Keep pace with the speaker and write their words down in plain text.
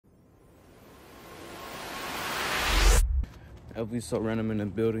It'll be so random in the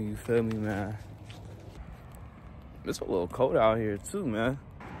building, you feel me, man? It's a little cold out here too, man.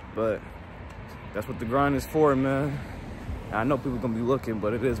 But that's what the grind is for, man. And I know people gonna be looking,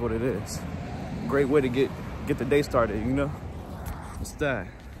 but it is what it is. Great way to get the day started, you know? What's that?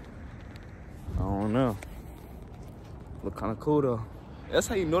 I don't know. Look kind of cool though. That's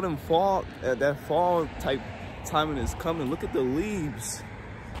how you know them fall, that fall type timing is coming. Look at the leaves.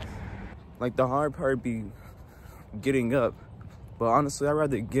 Like the hard part be getting up. But honestly, I'd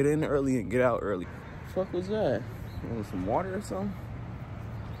rather get in early and get out early. What the fuck was that? Want some water or something?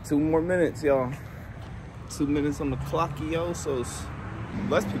 2 more minutes, y'all. 2 minutes on the clock, yo. So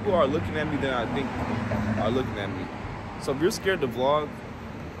less people are looking at me than I think are looking at me. So if you're scared to vlog,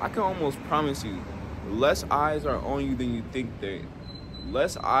 I can almost promise you, less eyes are on you than you think they.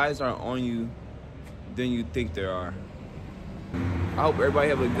 Less eyes are on you than you think there are. I hope everybody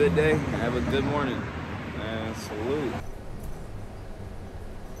have a good day and have a good morning. And salute.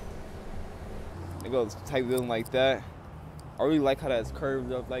 They go type building like that. I really like how that's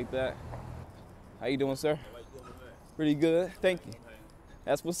curved up like that. How you doing, sir? Pretty good, thank you.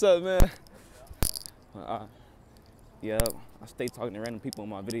 That's what's up, man. Yeah, I stay talking to random people in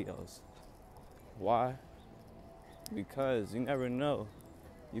my videos. Why? Because you never know.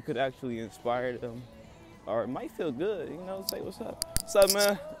 You could actually inspire them, or it might feel good, you know, say what's up. What's up,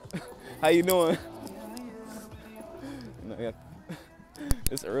 man? How you doing? You know, yeah.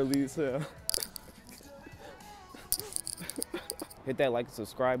 It's early as hell. Hit that like and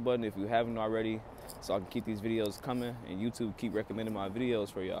subscribe button if you haven't already, so I can keep these videos coming and YouTube keep recommending my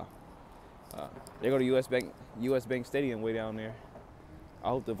videos for y'all. They go to US Bank Stadium way down there. I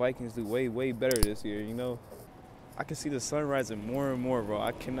hope the Vikings do way better this year, you know. I can see the sun rising more and more, bro.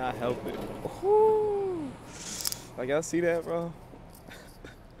 I cannot help it. Woo! Like, y'all see that, bro?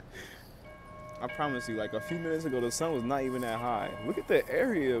 I promise you, like a few minutes ago, the sun was not even that high. Look at the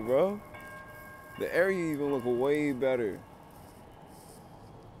area, bro. The area even look way better.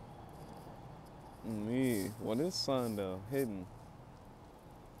 Well, this sun, though, hidden.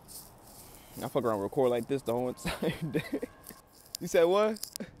 I fuck around record like this the whole entire day. You said what?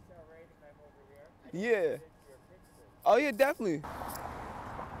 Yeah. Oh yeah, definitely.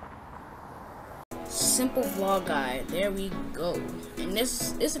 Simple vlog guide. There we go. And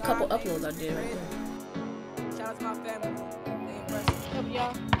this is a couple uploads I did right there. Shout out to my family. They impressive. Up,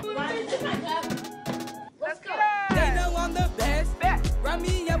 y'all. Let's go. They know I'm the best. Run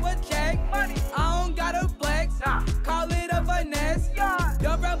me up a check. Money. I don't gotta flex. Nah. Call it a finesse. Yeah.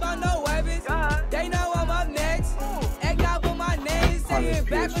 Don't rub on no weapons. Yeah. They know I'm up next. Egg out for my name. Saying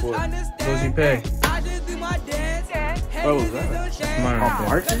backwards, understand. What was you pay? I just do my dance. What was that? Mine off the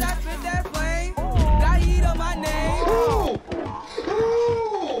market?